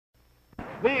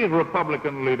These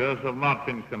Republican leaders have not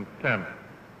been content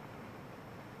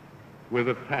with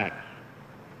attacks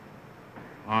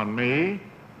on me,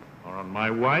 or on my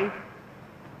wife,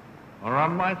 or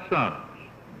on my sons.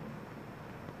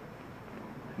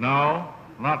 No,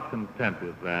 not content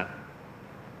with that.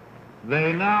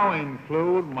 They now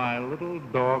include my little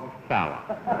dog, Fala.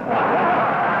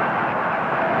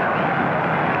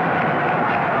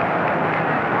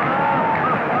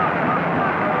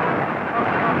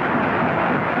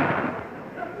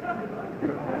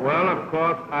 Well, of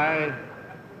course, I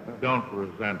don't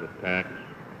resent attacks,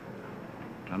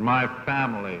 and my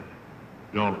family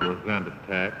don't resent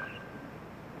attacks,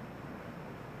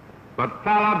 but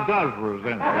Fala does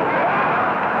resent it.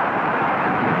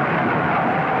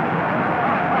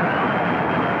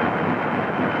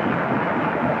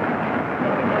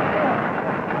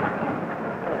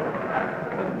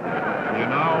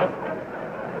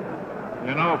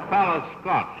 Fala's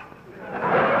Scotch.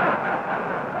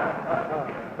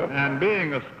 And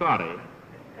being a Scotty,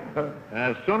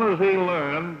 as soon as he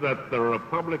learned that the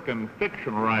Republican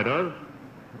fiction writers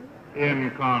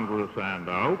in Congress and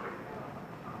out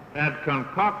had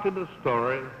concocted a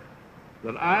story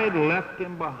that I'd left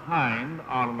him behind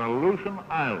on an Aleutian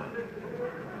island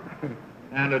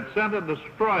and had sent a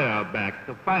destroyer back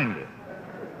to find him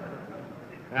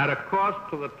at a cost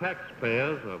to the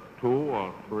taxpayers of $2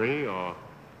 or $3 or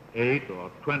 $8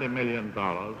 or $20 million,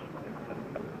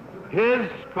 his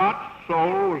Scotch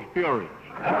soul was furious.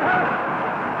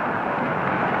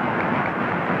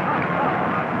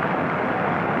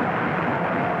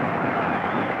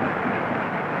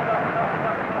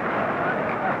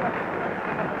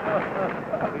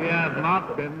 He has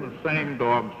not been the same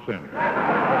dog since.